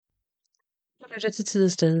lytter til Tid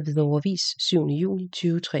og Sted Hvidovre Avis 7. juni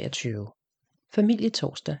 2023.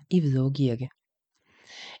 Familietorsdag i Hvidovre Kirke.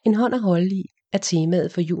 En hånd at holde i er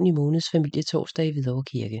temaet for juni måneds familietorsdag i Hvidovre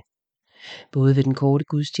Kirke. Både ved den korte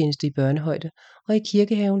gudstjeneste i børnehøjde og i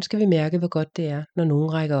kirkehaven skal vi mærke, hvor godt det er, når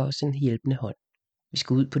nogen rækker os en hjælpende hånd. Vi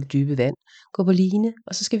skal ud på det dybe vand, gå på line,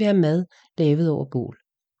 og så skal vi have mad lavet over bål.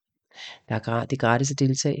 Det er gratis at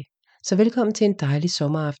deltage. Så velkommen til en dejlig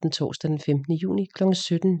sommeraften torsdag den 15. juni kl. 17-19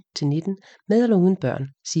 med eller uden børn,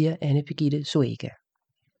 siger Anne Birgitte Soega.